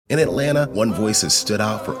In Atlanta, one voice has stood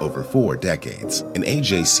out for over 4 decades. An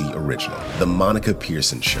AJC original, The Monica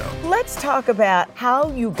Pearson Show. Let's talk about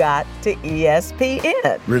how you got to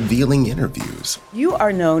ESPN. Revealing interviews. You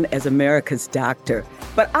are known as America's doctor,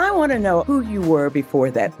 but I want to know who you were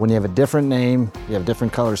before that. When you have a different name, you have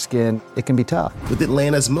different color skin, it can be tough. With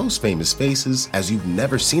Atlanta's most famous faces as you've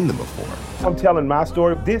never seen them before. I'm telling my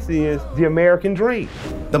story. This is the American dream.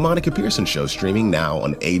 The Monica Pearson Show, streaming now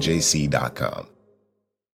on AJC.com.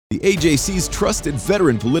 The AJC's trusted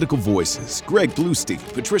veteran political voices, Greg Bluestein,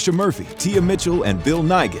 Patricia Murphy, Tia Mitchell, and Bill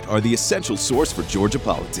Nighet, are the essential source for Georgia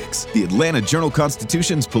politics. The Atlanta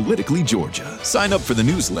Journal-Constitution's Politically Georgia. Sign up for the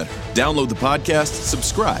newsletter, download the podcast,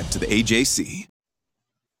 subscribe to the AJC.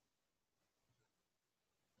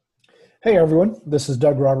 Hey everyone, this is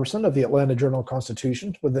Doug Robertson of the Atlanta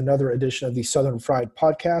Journal-Constitution with another edition of the Southern Fried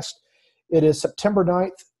Podcast. It is September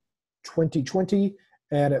 9th, 2020.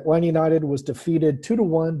 And Atlanta United was defeated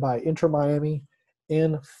 2-1 by Inter Miami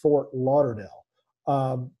in Fort Lauderdale.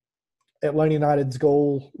 Atlanta United's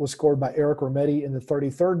goal was scored by Eric Remedi in the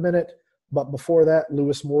 33rd minute, but before that,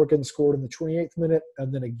 Lewis Morgan scored in the 28th minute,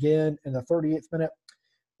 and then again in the 38th minute.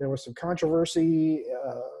 There was some controversy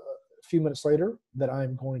a few minutes later that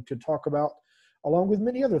I'm going to talk about, along with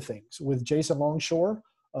many other things, with Jason Longshore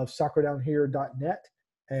of soccerdownhere.net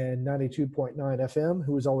and 92.9 FM,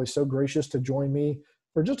 who is always so gracious to join me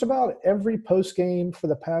for just about every post game for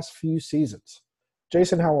the past few seasons.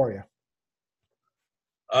 Jason, how are you?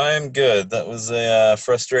 I'm good. That was a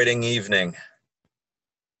frustrating evening.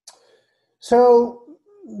 So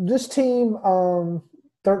this team,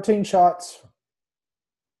 13 shots,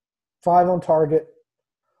 5 on target,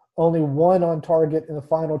 only 1 on target in the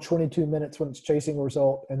final 22 minutes when it's chasing a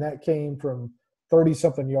result, and that came from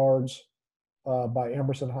 30-something yards by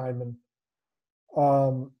Emerson Hyndman.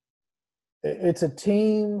 It's a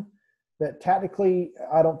team that tactically,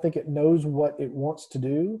 I don't think it knows what it wants to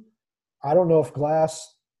do. I don't know if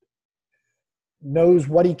Glass knows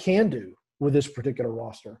what he can do with this particular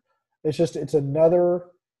roster. It's another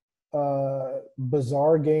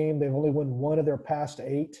bizarre game. They've only won 1 of their past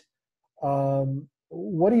 8.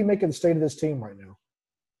 What do you make of the state of this team right now?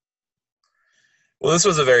 Well, this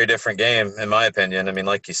was a very different game, in my opinion. I mean,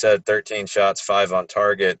 like you said, 13 shots, 5 on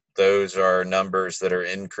target. Those are numbers that are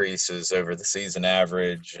increases over the season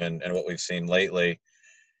average and what we've seen lately.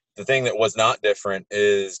 The thing that was not different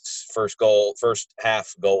is first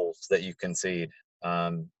half goals that you concede.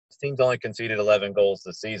 This team's only conceded 11 goals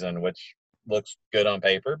this season, which looks good on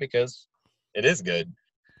paper because it is good.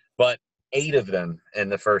 But 8 of them in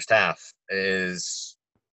the first half is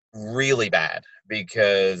really bad,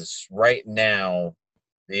 because right now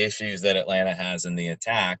the issues that Atlanta has in the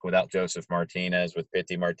attack without Joseph Martinez, with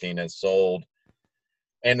Pity Martinez sold,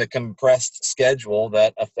 and the compressed schedule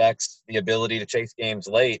that affects the ability to chase games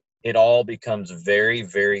late, it all becomes very,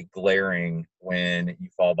 very glaring when you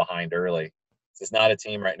fall behind early. This is not a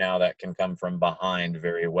team right now that can come from behind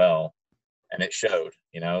very well, and it showed.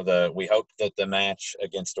 We hoped that the match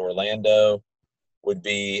against Orlando would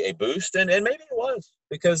be a boost, and maybe it was,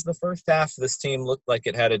 because the first half this team looked like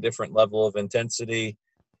it had a different level of intensity.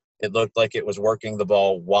 It looked like it was working the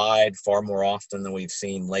ball wide far more often than we've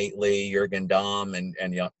seen lately. Jurgen Damm and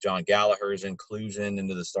John Gallagher's inclusion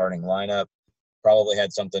into the starting lineup probably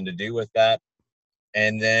had something to do with that.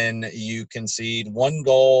 And then you concede 1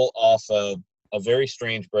 goal off of a very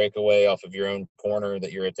strange breakaway off of your own corner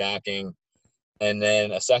that you're attacking. And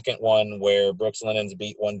then a second one where Brooks Lennon's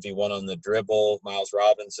beat 1v1 on the dribble. Miles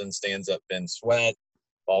Robinson stands up Ben Sweat.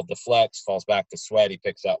 Ball deflects, falls back to Sweat. He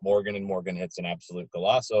picks out Morgan, and Morgan hits an absolute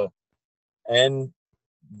golazo. And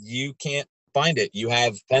you can't find it. You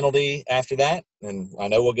have penalty after that, and I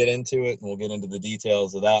know we'll get into it, and we'll get into the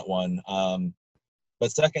details of that one.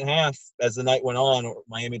 But second half, as the night went on,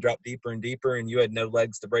 Miami dropped deeper and deeper, and you had no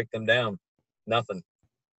legs to break them down. Nothing.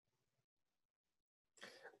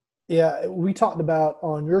 Yeah, we talked about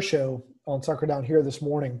on your show on Soccer Down Here this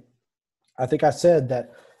morning. I think I said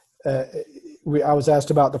that I was asked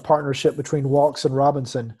about the partnership between Walks and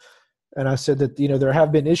Robinson, and I said that there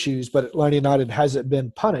have been issues, but Atlanta United hasn't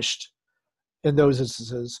been punished in those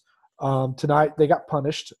instances. Tonight they got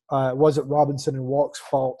punished. It wasn't Robinson and Walks'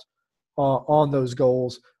 fault on those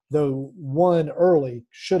goals, though one early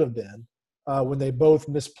should have been when they both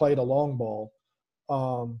misplayed a long ball.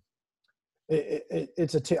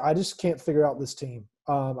 I just can't figure out this team.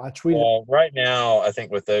 I tweeted. Right now, I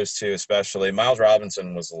think with those two especially, Miles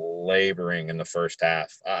Robinson was laboring in the first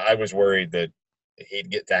half. I was worried that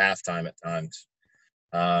he'd get to halftime at times.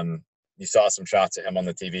 You saw some shots of him on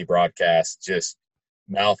the TV broadcast, just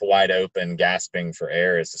mouth wide open, gasping for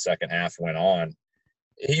air as the second half went on.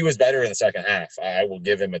 he was better in the second half. I will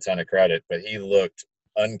give him a ton of credit, but he looked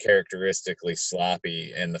uncharacteristically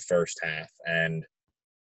sloppy in the first half and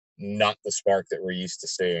not the spark that we're used to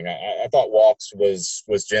seeing. I thought Walks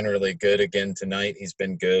was generally good again tonight. He's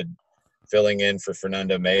been good filling in for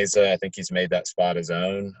Fernando Meza. I think he's made that spot his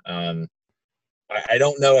own. I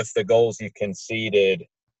don't know if the goals you conceded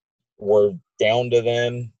were down to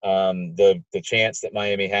them. The chance that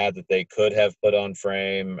Miami had that they could have put on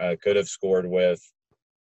frame, could have scored with,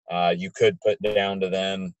 you could put down to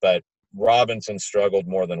them. But Robinson struggled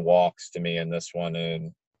more than Walks to me in this one.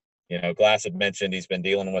 And, Glass had mentioned he's been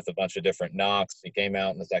dealing with a bunch of different knocks. He came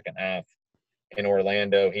out in the second half in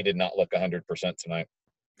Orlando. He did not look 100% tonight.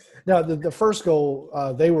 Now, the first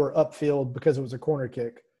goal, they were upfield because it was a corner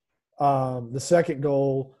kick. The second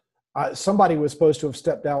goal, somebody was supposed to have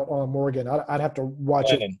stepped out on Morgan. I'd have to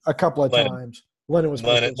watch it a couple of times. Lennon was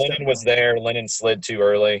there. Lennon slid too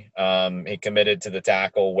early. He committed to the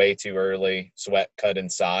tackle way too early. Sweat cut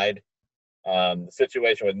inside. The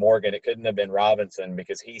situation with Morgan, it couldn't have been Robinson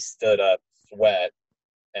because he stood up Sweat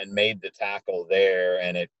and made the tackle there,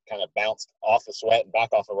 and it kind of bounced off of Sweat and back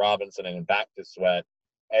off of Robinson and back to Sweat.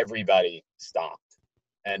 Everybody stopped,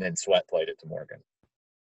 and then Sweat played it to Morgan.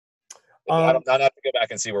 I'd have to go back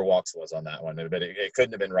and see where Walks was on that one, but it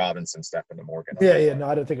couldn't have been Robinson stepping to Morgan. No,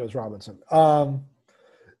 I don't think it was Robinson.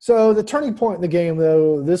 So the turning point in the game,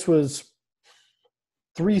 though, this was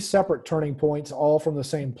 3 separate turning points, all from the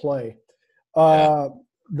same play.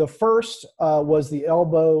 The first was the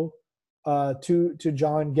elbow to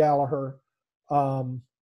John Gallagher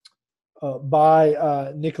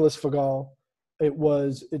by Nicholas Figal.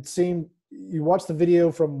 It seemed, you watch the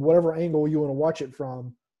video from whatever angle you want to watch it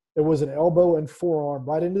from, it was an elbow and forearm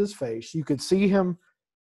right into his face. You could see him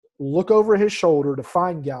look over his shoulder to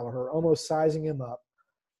find Gallagher, almost sizing him up,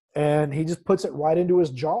 and he just puts it right into his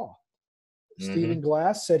jaw. Stephen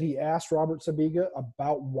Glass said he asked Robert Sabiga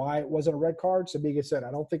about why it wasn't a red card. Sabiga said,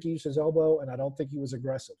 I don't think he used his elbow, and I don't think he was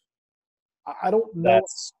aggressive. I don't know.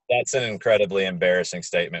 That's an incredibly embarrassing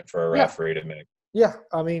statement for a referee to make. Yeah,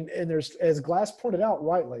 I mean, and there's, as Glass pointed out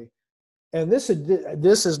rightly, and this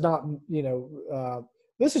is not,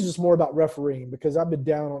 this is just more about refereeing, because I've been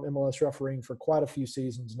down on MLS refereeing for quite a few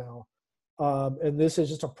seasons now, and this is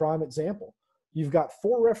just a prime example. You've got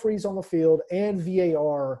 4 referees on the field and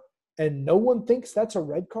VAR, and no one thinks that's a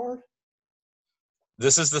red card?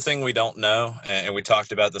 This is the thing we don't know, and we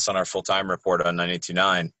talked about this on our full-time report on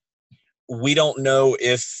 92.9. We don't know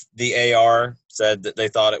if the AR said that they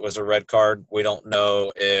thought it was a red card. We don't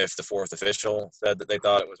know if the 4th official said that they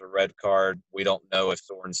thought it was a red card. We don't know if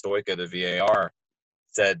Soren Stoica, the VAR,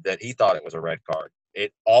 said that he thought it was a red card.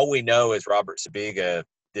 All we know is Robert Sabiga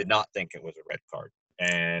did not think it was a red card.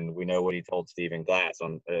 And we know what he told Stephen Glass,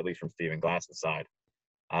 at least from Stephen Glass's side.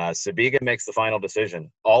 Sabiga makes the final decision.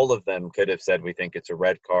 All of them could have said, we think it's a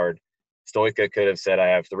red card. Stoica could have said, I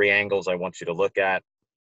have 3 angles I want you to look at.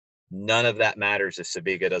 None of that matters if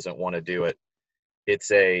Sabiga doesn't want to do it. It's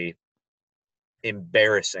a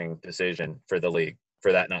embarrassing decision for the league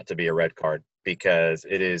for that not to be a red card, because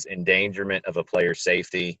it is endangerment of a player's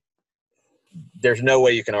safety. There's no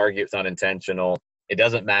way you can argue it's unintentional. It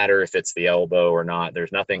doesn't matter if it's the elbow or not.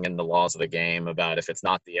 There's nothing in the laws of the game about if it's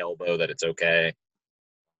not the elbow that it's okay.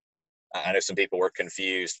 I know some people were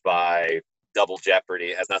confused by double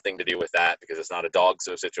jeopardy. It has nothing to do with that because it's not a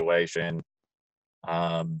dog-so situation.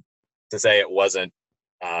 To say it wasn't,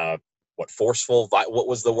 forceful? What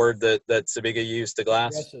was the word that Sabiga used to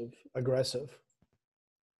Glass? Aggressive.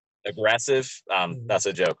 That's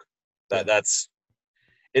a joke.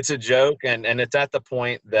 It's a joke, and it's at the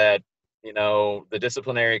point that, the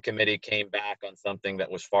disciplinary committee came back on something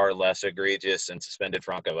that was far less egregious and suspended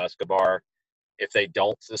Franco Escobar. If they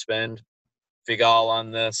don't suspend Figal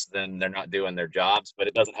on this, then they're not doing their jobs. But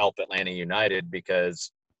it doesn't help Atlanta United,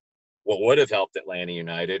 because what would have helped Atlanta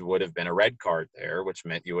United would have been a red card there, which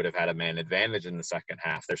meant you would have had a man advantage in the second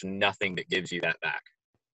half. There's nothing that gives you that back.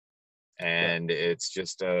 And it's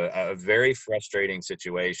just a very frustrating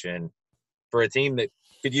situation for a team that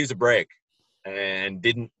could use a break and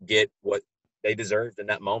didn't get what they deserved in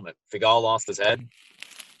that moment. Figal lost his head,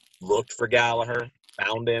 looked for Gallagher,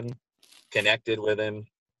 found him, connected with him.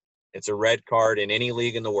 It's a red card in any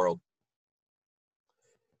league in the world.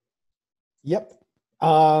 Yep.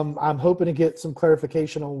 I'm hoping to get some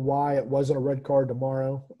clarification on why it wasn't a red card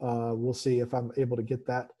tomorrow. We'll see if I'm able to get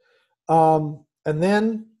that. And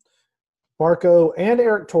then Barco and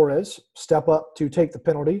Eric Torres step up to take the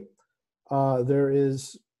penalty. There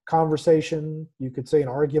is conversation, you could say an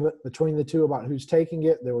argument between the two about who's taking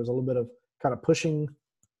it. There was a little bit of kind of pushing,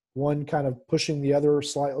 one kind of pushing the other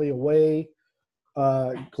slightly away.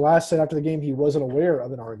 Glass said after the game he wasn't aware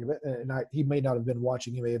of an argument, and he may not have been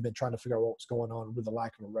watching. He may have been trying to figure out what was going on with the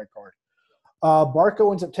lack of a red card.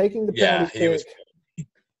 Barco ends up taking the penalty kick.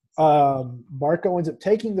 Barco ends up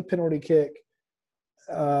taking the penalty kick.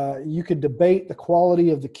 You could debate the quality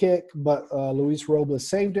of the kick, but Luis Robles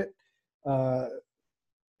saved it.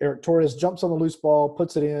 Eric Torres jumps on the loose ball,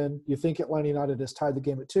 puts it in. You think Atlanta United has tied the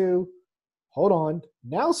game at 2. Hold on.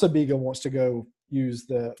 Now Sabiga wants to go use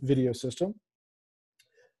the video system.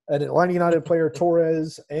 An Atlanta United player,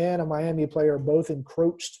 Torres, and a Miami player both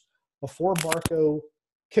encroached before Barco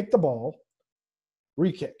kicked the ball.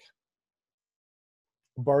 Re-kick.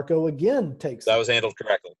 Barco again takes that was handled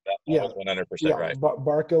correctly. That was 100% right.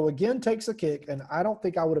 Barco again takes a kick, and I don't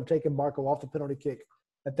think I would have taken Barco off the penalty kick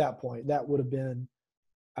at that point. That would have been,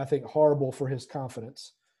 I think, horrible for his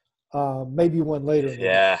confidence. Maybe one later.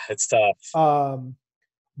 Yeah, it's tough.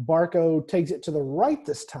 Barco takes it to the right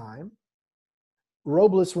this time.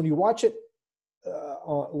 Robles, when you watch it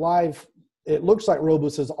live, it looks like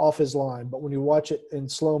Robles is off his line, but when you watch it in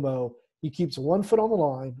slow-mo, he keeps 1 foot on the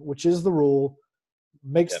line, which is the rule,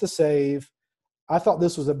 makes the save. I thought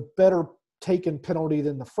this was a better taken penalty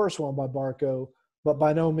than the first one by Barco, but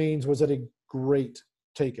by no means was it a great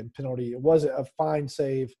taken penalty. It was a fine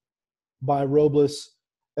save by Robles.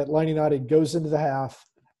 Atlanta United goes into the half,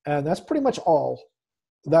 and that's pretty much all.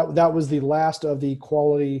 That was the last of the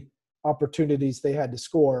quality opportunities they had to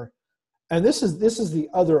score. And this is the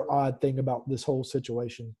other odd thing about this whole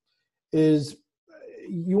situation is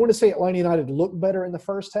you want to say Atlanta United looked better in the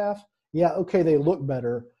first half. Yeah, okay, they looked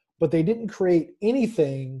better, but they didn't create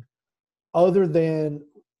anything other than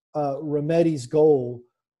Remedi's goal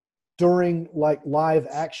during live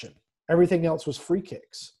action. Everything else was free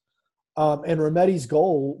kicks. And Remedi's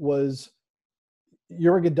goal was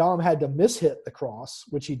Jurgen Damm had to mishit the cross,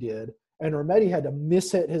 which he did, and Remedi had to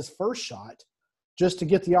mishit his first shot just to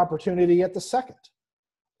get the opportunity at the second.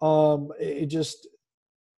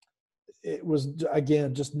 It was,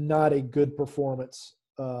 again, just not a good performance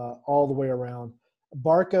all the way around.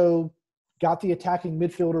 Barco got the attacking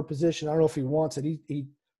midfielder position. I don't know if he wants it. He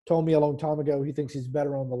told me a long time ago he thinks he's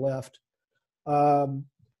better on the left.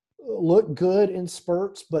 Looked good in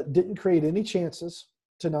spurts, but didn't create any chances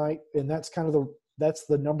tonight, and that's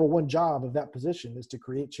the number one job of that position is to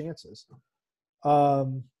create chances.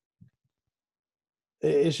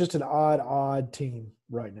 It's just an odd team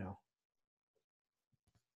right now.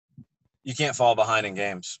 You can't fall behind in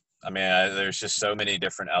games. I mean, there's just so many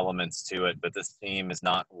different elements to it, but this team is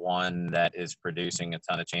not one that is producing a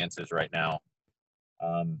ton of chances right now.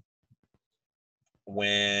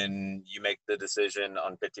 When you make the decision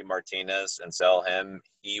on Pity Martinez and sell him,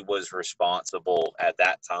 he was responsible at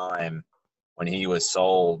that time when he was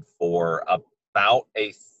sold for about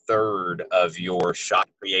a third of your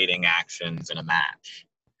shot-creating actions in a match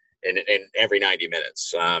in every 90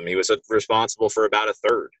 minutes. He was responsible for about a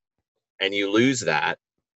third. And you lose that,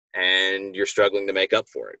 and you're struggling to make up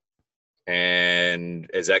for it. And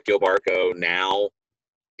Ezequiel Barco now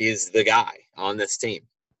is the guy on this team.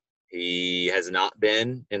 He has not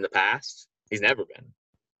been in the past. He's never been.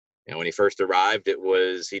 You know, when he first arrived,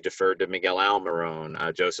 he deferred to Miguel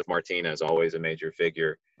Almiron, Joseph Martinez, always a major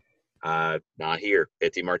figure. Not here.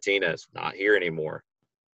 Pity Martinez, not here anymore.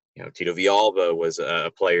 You know, Tito Villalba was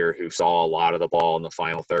a player who saw a lot of the ball in the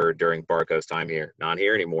final third during Barco's time here. Not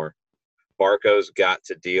here anymore. Barco's got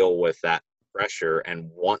to deal with that pressure and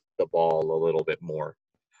want the ball a little bit more.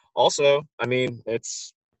 Also, I mean,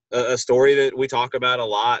 it's a story that we talk about a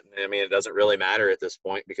lot. I mean, it doesn't really matter at this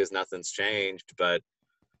point because nothing's changed, but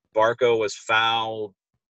Barco was fouled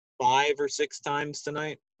 5 or 6 times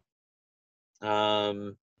tonight. I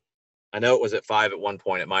know it was at 5 at one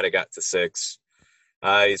point. It might have got to 6.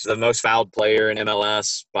 He's the most fouled player in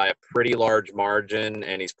MLS by a pretty large margin,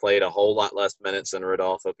 and he's played a whole lot less minutes than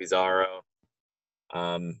Rodolfo Pizarro.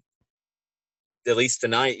 At least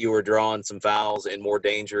tonight you were drawing some fouls in more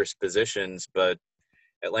dangerous positions, but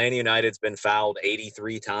Atlanta United's been fouled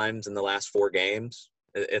 83 times in the last 4 games.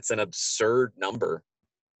 It's an absurd number.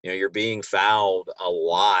 You know, you're being fouled a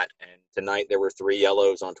lot, and tonight there were 3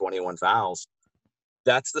 yellows on 21 fouls.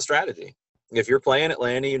 That's the strategy. If you're playing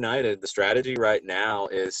Atlanta United, the strategy right now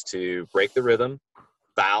is to break the rhythm,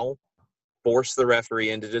 foul, force the referee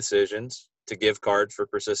into decisions to give cards for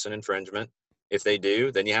persistent infringement. If they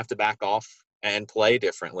do, then you have to back off and play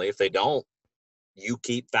differently. If they don't, you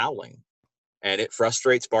keep fouling. And it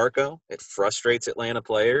frustrates Barco. It frustrates Atlanta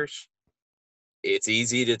players. It's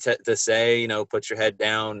easy to say, you know, put your head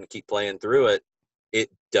down and keep playing through it. It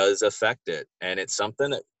does affect it. And it's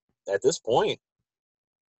something that at this point,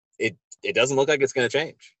 it doesn't look like it's going to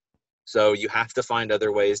change. So you have to find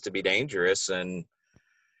other ways to be dangerous, and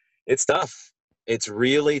it's tough. It's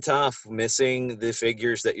really tough missing the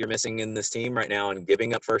figures that you're missing in this team right now and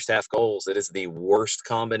giving up first half goals. It is the worst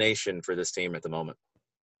combination for this team at the moment.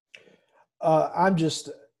 I'll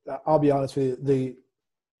be honest with you.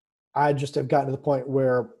 I just have gotten to the point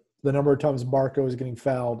where the number of times Barco is getting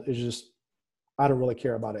fouled is just, I don't really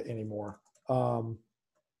care about it anymore.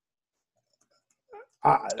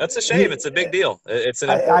 That's a shame. It's a big deal. It's an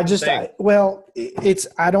important thing.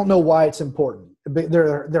 I don't know why it's important.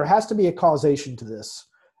 There has to be a causation to this,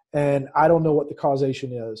 and I don't know what the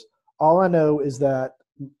causation is. All I know is that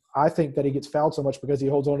I think that he gets fouled so much because he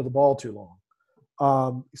holds on to the ball too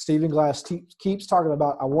long. Stephen Glass keeps talking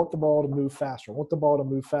about, I want the ball to move faster. I want the ball to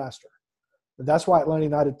move faster. And that's why Atlanta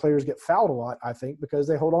United players get fouled a lot, I think, because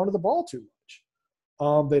they hold on to the ball too much.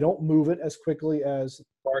 They don't move it as quickly as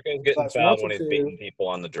Barco's getting fouled when he's beating people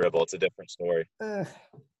on the dribble. It's a different story.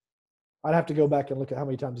 I'd have to go back and look at how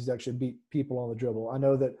many times he's actually beat people on the dribble. I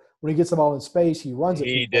know that when he gets the ball in space, he runs it.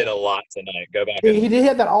 He did a lot tonight. Go back. He did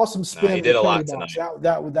have that awesome spin. He did a lot tonight.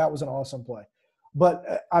 That was an awesome play.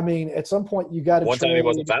 But, I mean, at some point you got to trade. One time he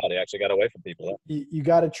wasn't fouled. He actually got away from people. You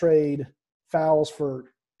got to trade fouls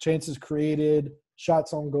for chances created,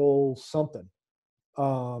 shots on goal, something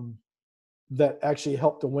that actually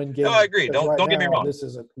helped to win games. No, I agree. Don't get me wrong. This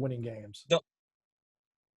isn't winning games.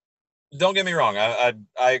 Don't get me wrong. I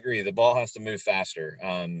agree. The ball has to move faster.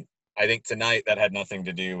 I think tonight that had nothing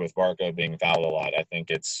to do with Barco being fouled a lot. I think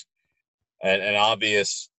it's an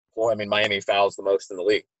obvious – well, I mean, Miami fouls the most in the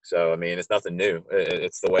league. So, I mean, it's nothing new.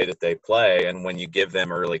 It's the way that they play. And when you give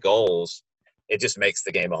them early goals, it just makes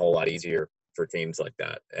the game a whole lot easier for teams like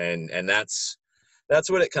that. And that's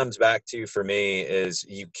what it comes back to for me is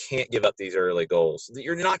you can't give up these early goals.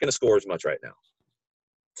 You're not going to score as much right now.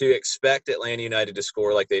 To expect Atlanta United to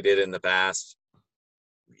score like they did in the past,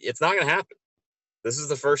 it's not going to happen. This is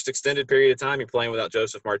the first extended period of time you're playing without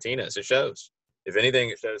Joseph Martinez. It shows. If anything,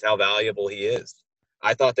 it shows how valuable he is.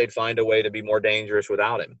 I thought they'd find a way to be more dangerous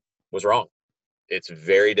without him. Was wrong. It's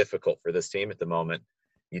very difficult for this team at the moment.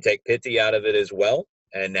 You take Pitti out of it as well,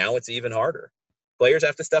 and now it's even harder. Players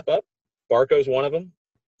have to step up. Barco's one of them.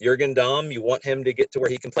 Jurgen Damm, you want him to get to where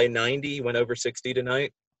he can play 90. He went over 60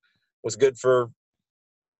 tonight. Was good for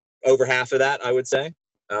over half of that, I would say.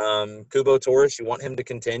 Kubo Torres, you want him to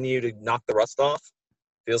continue to knock the rust off.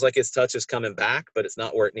 Feels like his touch is coming back, but it's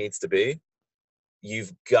not where it needs to be.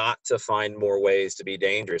 You've got to find more ways to be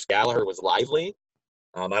dangerous. Gallagher was lively.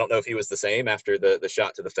 I don't know if he was the same after the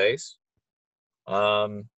shot to the face.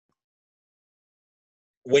 When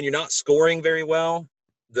you're not scoring very well,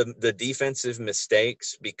 the defensive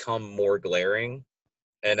mistakes become more glaring.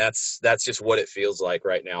 And that's just what it feels like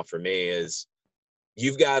right now for me is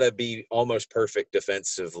you've got to be almost perfect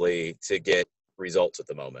defensively to get results at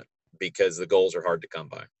the moment because the goals are hard to come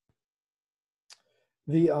by.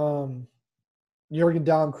 The Jurgen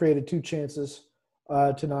Damm created 2 chances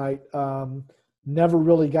tonight. Never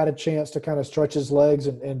really got a chance to kind of stretch his legs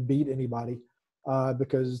and beat anybody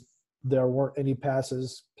because there weren't any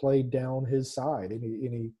passes played down his side,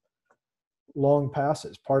 any long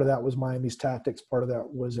passes. Part of that was Miami's tactics. Part of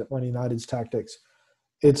that was Atlanta United's tactics.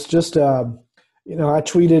 It's just, I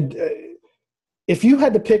tweeted, if you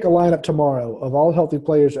had to pick a lineup tomorrow of all healthy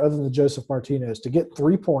players other than Joseph Martinez to get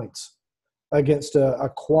 3 points against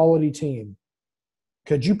a quality team,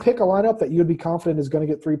 could you pick a lineup that you would be confident is going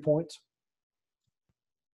to get 3 points?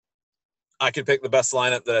 I could pick the best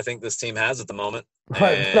lineup that I think this team has at the moment.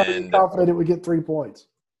 Right, but are you confident it would get 3 points?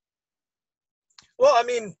 Well, I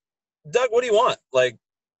mean, Doug, what do you want? Like,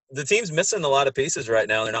 the team's missing a lot of pieces right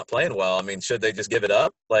now. They're not playing well. I mean, should they just give it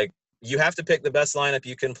up? Like, you have to pick the best lineup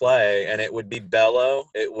you can play, and it would be Bello.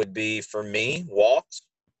 It would be, for me, Walks.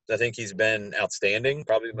 I think he's been outstanding,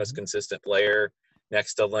 probably the most consistent player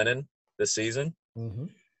next to Lennon this season. Mm-hmm.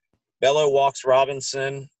 Bello, Walks,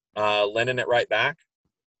 Robinson, Lennon at right back.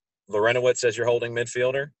 Lorenowitz as your holding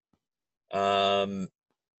midfielder.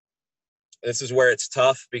 This is where it's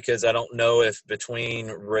tough because I don't know if between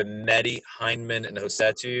Remedi, Heinemann, and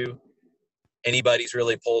Josetu, anybody's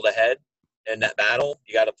really pulled ahead in that battle.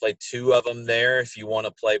 You got to play 2 of them there if you want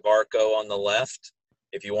to play Barco on the left.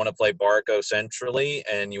 If you want to play Barco centrally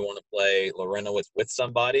and you want to play Lorenowitz with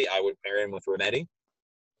somebody, I would pair him with Remedi.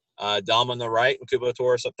 Dom on the right and Kubo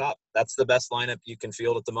Torres up top. That's the best lineup you can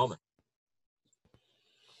field at the moment.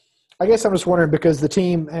 I guess I'm just wondering because the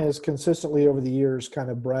team has consistently over the years kind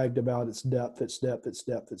of bragged about its depth,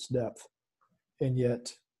 and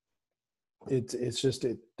yet it's just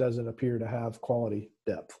it doesn't appear to have quality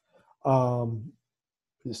depth. So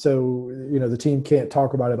the team can't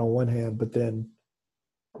talk about it on one hand, but then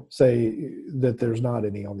say that there's not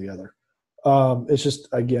any on the other. It's just,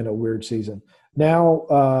 again, a weird season.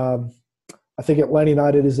 Now, I think Atlanta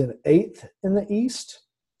United is in 8th in the East,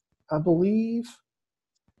 I believe,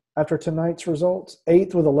 after tonight's results.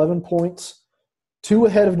 8th with 11 points, 2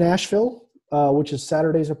 ahead of Nashville, which is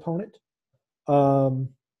Saturday's opponent.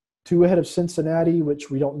 2 ahead of Cincinnati,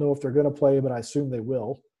 which we don't know if they're going to play, but I assume they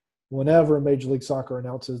will, whenever Major League Soccer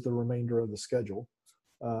announces the remainder of the schedule,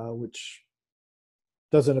 which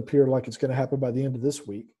doesn't appear like it's going to happen by the end of this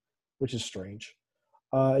week, which is strange.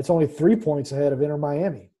 It's only 3 points ahead of Inter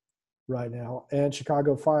Miami right now, and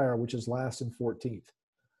Chicago Fire, which is last and 14th.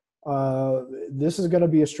 This is going to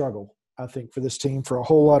be a struggle, I think, for this team for a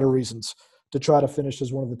whole lot of reasons to try to finish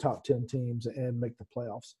as one of the top 10 teams and make the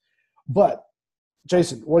playoffs. But,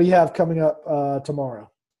 Jason, what do you have coming up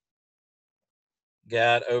tomorrow?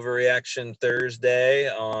 Got Overreaction Thursday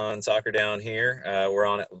on Soccer Down Here. We're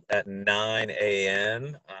on at 9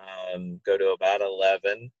 a.m. Go to about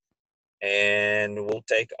 11. And we'll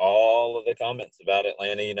take all of the comments about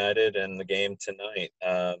Atlanta United and the game tonight.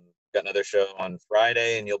 Got another show on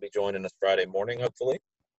Friday, and you'll be joining us Friday morning, hopefully.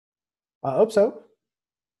 I hope so.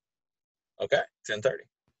 Okay, 10:30.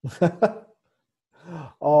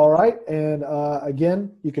 All right. And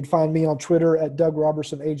again, you can find me on Twitter at Doug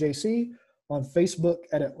Robertson AJC, on Facebook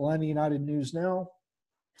at Atlanta United News Now.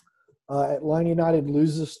 Atlanta United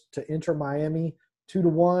loses to Inter Miami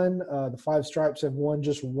 2-1. The Five Stripes have won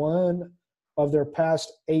just 1 of their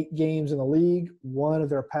past 8 games in the league, 1 of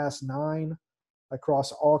their past 9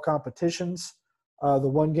 across all competitions. The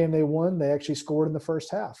 1 game they won, they actually scored in the first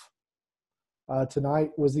half.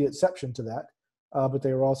 Tonight was the exception to that, but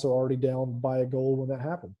they were also already down by a goal when that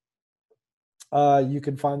happened. You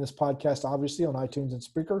can find this podcast, obviously, on iTunes and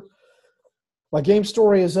Spreaker. My game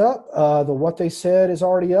story is up. The What They Said is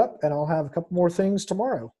already up, and I'll have a couple more things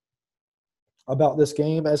tomorrow about this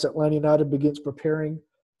game as Atlanta United begins preparing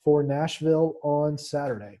for Nashville on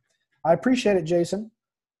Saturday. I appreciate it, Jason.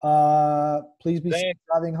 Please be safe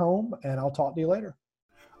driving home, and I'll talk to you later.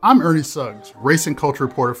 I'm Ernie Suggs, race and culture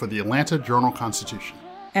reporter for the Atlanta Journal-Constitution.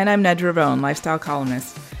 And I'm Nedra Ravone, lifestyle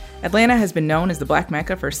columnist. Atlanta has been known as the Black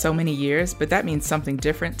Mecca for so many years, but that means something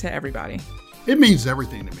different to everybody. It means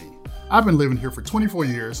everything to me. I've been living here for 24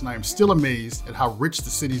 years, and I am still amazed at how rich the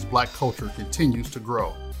city's Black culture continues to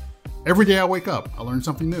grow. Every day I wake up, I learn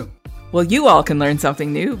something new. Well, you all can learn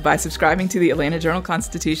something new by subscribing to the Atlanta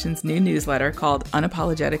Journal-Constitution's new newsletter called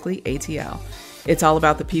Unapologetically ATL. It's all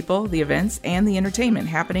about the people, the events, and the entertainment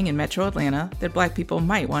happening in Metro Atlanta that Black people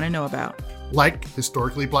might want to know about. Like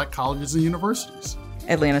historically Black colleges and universities.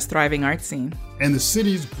 Atlanta's thriving art scene. And the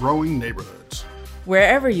city's growing neighborhoods.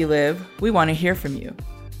 Wherever you live, we want to hear from you.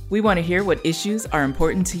 We want to hear what issues are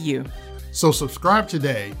important to you. So subscribe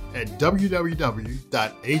today at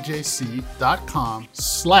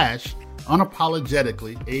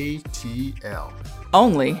www.ajc.com/unapologeticallyATL.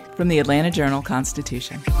 Only from the Atlanta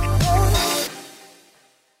Journal-Constitution.